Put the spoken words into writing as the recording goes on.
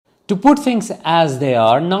To put things as they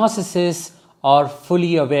are, narcissists are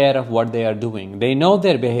fully aware of what they are doing. They know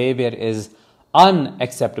their behavior is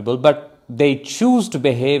unacceptable, but they choose to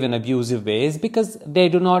behave in abusive ways because they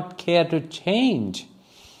do not care to change.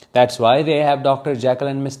 That's why they have Dr. Jekyll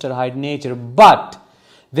and Mr. Hyde nature. But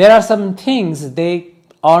there are some things they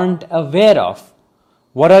aren't aware of.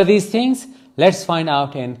 What are these things? Let's find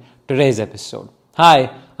out in today's episode.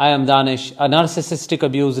 Hi, I am Danish, a narcissistic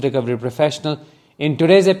abuse recovery professional. In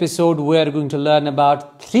today's episode, we are going to learn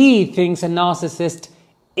about 3 things a narcissist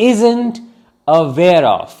isn't aware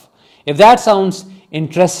of. If that sounds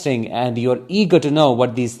interesting and you're eager to know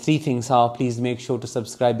what these 3 things are, please make sure to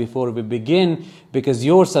subscribe before we begin, because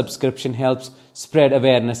your subscription helps spread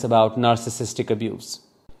awareness about narcissistic abuse.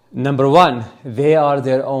 Number 1, they are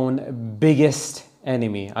their own biggest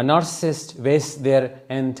enemy. A narcissist wastes their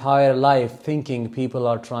entire life thinking people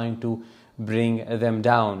are trying to bring them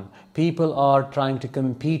down. People are trying to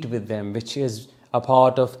compete with them, which is a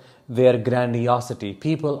part of their grandiosity.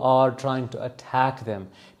 People are trying to attack them.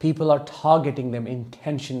 People are targeting them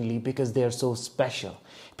intentionally because they are so special.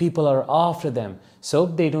 People are after them, so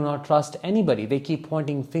they do not trust anybody. They keep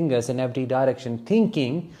pointing fingers in every direction,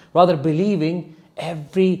 thinking, rather believing,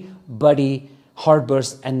 everybody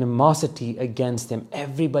harbors animosity against them.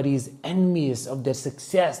 Everybody is envious of their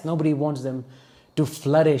success. Nobody wants them to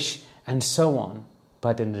flourish, and so on.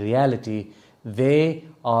 But in reality, they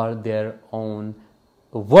are their own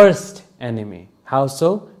worst enemy. How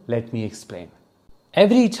so? Let me explain.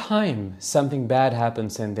 Every time something bad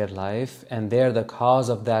happens in their life and they're the cause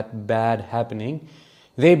of that bad happening,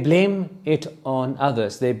 they blame it on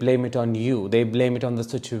others. They blame it on you. They blame it on the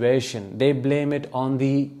situation. They blame it on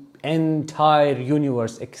the entire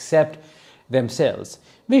universe except themselves,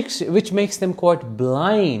 which makes them quite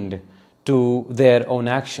blind to their own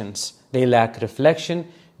actions. They lack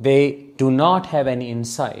reflection. They do not have any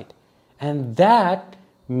insight. And that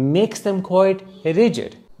makes them quite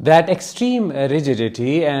rigid. That extreme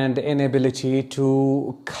rigidity and inability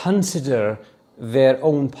to consider their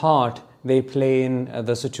own part they play in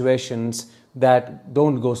the situations that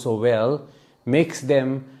don't go so well makes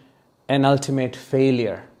them an ultimate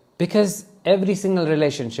failure. Because every single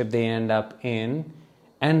relationship they end up in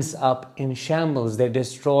ends up in shambles. They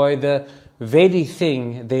destroy the very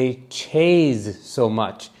thing they chase so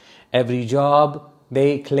much. Every job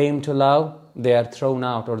they claim to love, they are thrown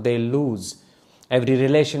out or they lose. Every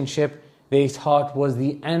relationship they thought was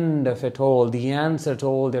the end of it all, the answer to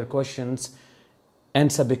all their questions,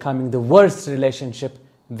 ends up becoming the worst relationship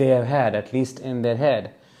they have had, at least in their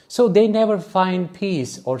head. So they never find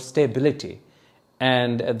peace or stability.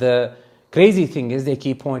 And the crazy thing is they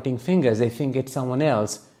keep pointing fingers. They think it's someone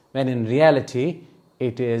else, when in reality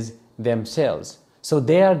it is themselves. So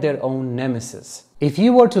they are their own nemesis. If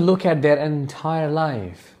you were to look at their entire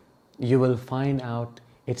life, you will find out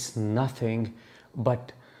it's nothing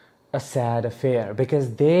but a sad affair,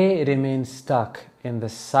 because they remain stuck in the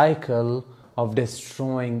cycle of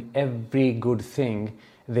destroying every good thing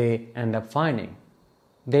they end up finding.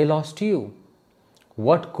 They lost you.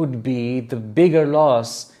 What could be the bigger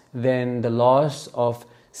loss than the loss of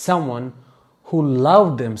someone who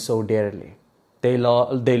loved them so dearly? They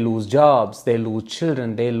lose jobs, they lose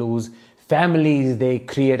children, they lose families they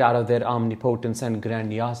create out of their omnipotence and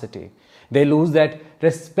grandiosity. They lose that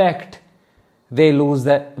respect, they lose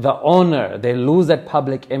the honor, they lose that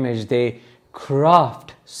public image they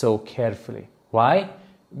craft so carefully. Why?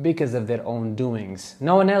 Because of their own doings.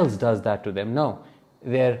 No one else does that to them. No,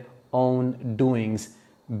 their own doings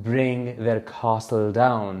bring their castle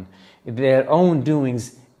down. Their own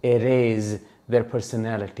doings erase their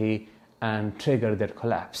personality and trigger their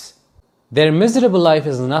collapse. Their miserable life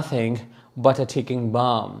is nothing but a ticking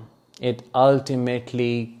bomb. It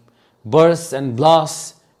ultimately bursts and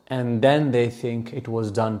blasts, and then they think it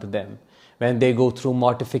was done to them. When they go through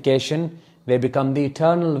mortification, they become the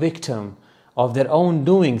eternal victim of their own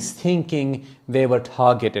doings, thinking they were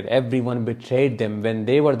targeted. Everyone betrayed them when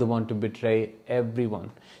they were the one to betray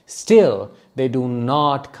everyone. Still, they do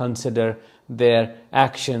not consider their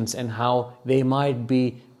actions and how they might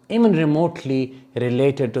be even remotely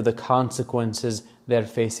related to the consequences they're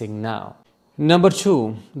facing now. Number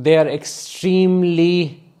 2, they are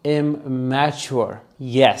extremely immature.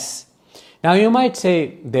 Yes. Now you might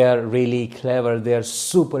say they're really clever, they're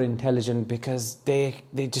super intelligent because they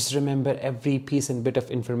just remember every piece and bit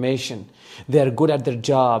of information. They're good at their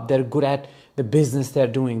job, they're good at the business they're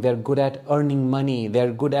doing, they're good at earning money,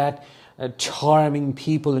 they're good at charming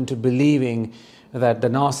people into believing that the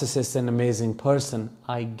narcissist is an amazing person.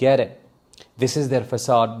 I get it. This is their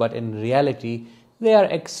facade, but in reality, they are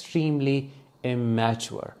extremely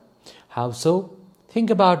immature. How so? Think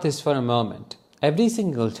about this for a moment. Every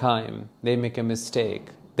single time they make a mistake,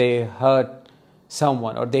 they hurt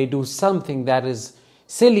someone, or they do something that is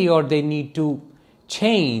silly, or they need to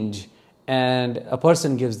change, and a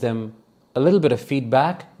person gives them a little bit of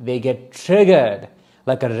feedback, they get triggered.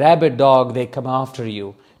 Like a rabid dog, they come after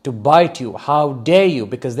you to bite you. How dare you?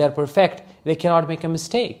 Because they're perfect. They cannot make a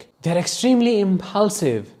mistake. They're extremely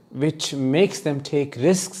impulsive, which makes them take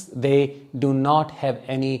risks they do not have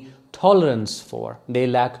any tolerance for. They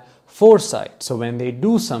lack foresight. So when they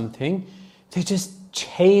do something, they just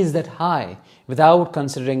chase that high without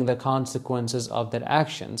considering the consequences of their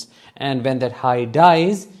actions. And when that high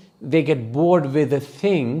dies, they get bored with the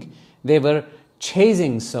thing they were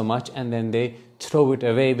chasing so much, and then they throw it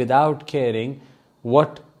away without caring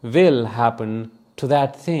what will happen to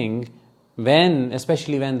that thing,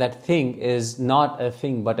 especially when that thing is not a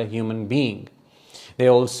thing but a human being. They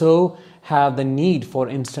also have the need for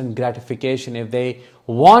instant gratification. If they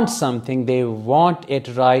want something, they want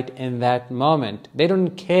it right in that moment. They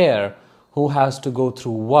don't care who has to go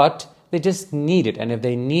through what, they just need it. And if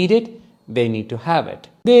they need it, they need to have it.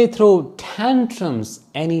 They throw tantrums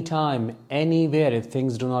anytime, anywhere. If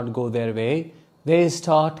things do not go their way, they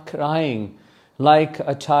start crying like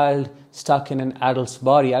a child stuck in an adult's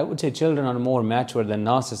body. I would say children are more mature than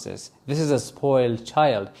narcissists. This is a spoiled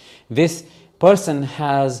child. This person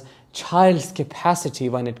has child's capacity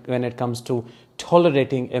when it comes to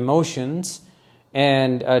tolerating emotions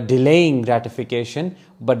and delaying gratification,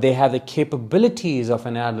 but they have the capabilities of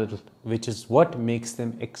an adult, which is what makes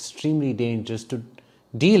them extremely dangerous to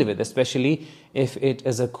deal with, especially if it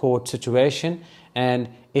is a court situation, and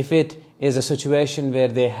if it is a situation where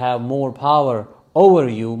they have more power over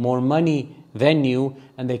you, more money than you,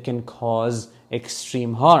 and they can cause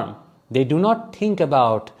extreme harm. They do not think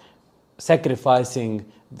about sacrificing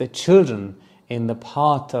the children in the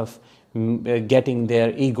path of getting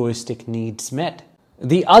their egoistic needs met.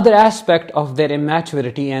 The other aspect of their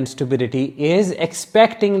immaturity and stupidity is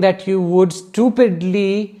expecting that you would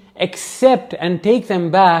stupidly accept and take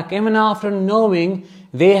them back even after knowing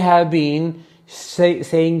they have been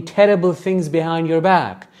saying terrible things behind your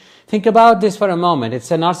back. Think about this for a moment.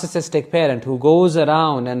 It's a narcissistic parent who goes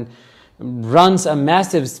around and runs a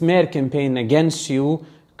massive smear campaign against you,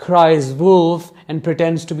 cries wolf, and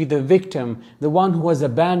pretends to be the victim, the one who was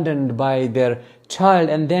abandoned by their child,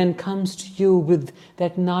 and then comes to you with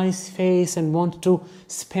that nice face and wants to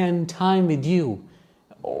spend time with you.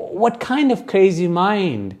 What kind of crazy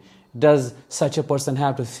mind does such a person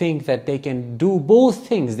have to think that they can do both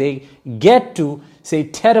things? They get to say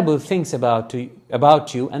terrible things about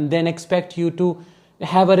you and then expect you to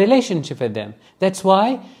have a relationship with them. That's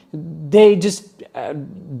why they just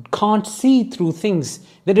can't see through things.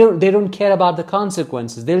 They don't care about the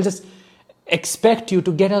consequences. They'll just expect you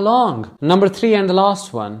to get along. Number 3 and the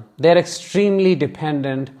last one, they're extremely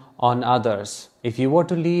dependent on others. If you were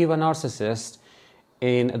to leave a narcissist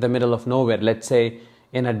in the middle of nowhere, let's say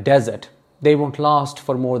in a desert, they won't last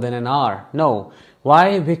for more than an hour. No.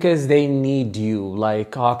 Why? Because they need you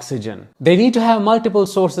like oxygen. They need to have multiple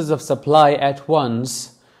sources of supply at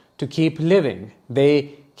once to keep living.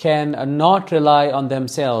 They can not rely on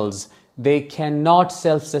themselves. They cannot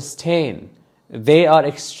self-sustain. They are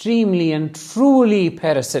extremely and truly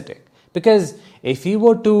parasitic. Because if you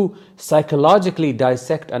were to psychologically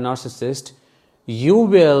dissect a narcissist, you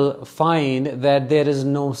will find that there is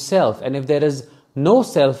no self. And if there is no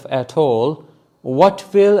self at all, what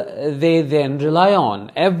will they then rely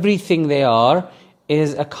on? Everything they are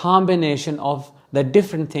is a combination of the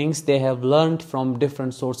different things they have learned from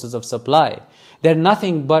different sources of supply. They're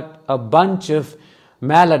nothing but a bunch of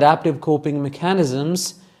maladaptive coping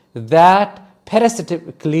mechanisms that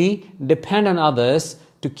parasitically depend on others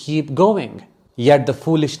to keep going. Yet the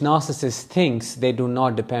foolish narcissist thinks they do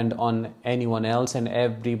not depend on anyone else and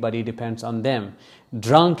everybody depends on them.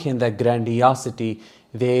 Drunk in the grandiosity,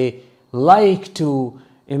 they like to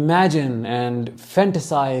imagine and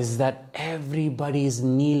fantasize that everybody is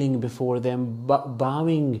kneeling before them,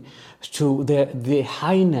 bowing to their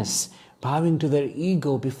highness, bowing to their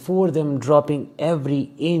ego before them, dropping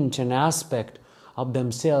every inch and aspect of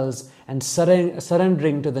themselves and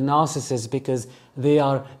surrendering to the narcissist because they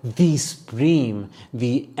are the supreme,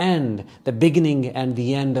 the end, the beginning and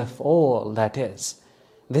the end of all that is.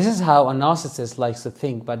 This is how a narcissist likes to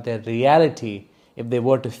think, but their reality, if they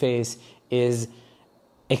were to face, is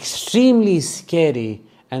extremely scary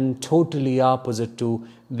and totally opposite to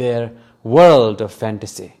their world of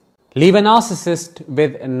fantasy. Leave a narcissist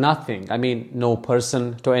with nothing. No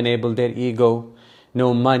person to enable their ego,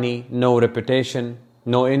 no money, no reputation,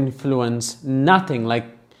 no influence, nothing, like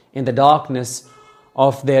in the darkness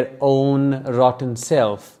of their own rotten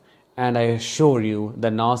self, and I assure you the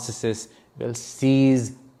narcissist will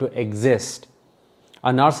cease to exist.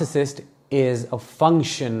 A narcissist is a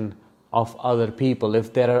function of other people.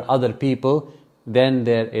 If there are other people, then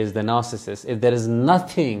there is the narcissist. If there is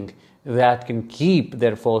nothing that can keep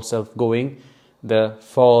their false self going, the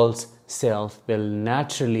false self will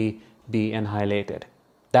naturally be annihilated.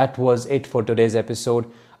 That was it for today's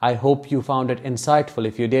episode. I hope you found it insightful.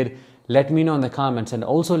 If you did, let me know in the comments, and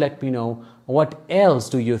also let me know what else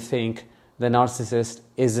do you think the narcissist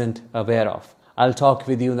isn't aware of. I'll talk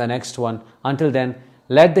with you in the next one. Until then,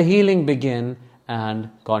 let the healing begin and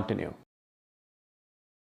continue.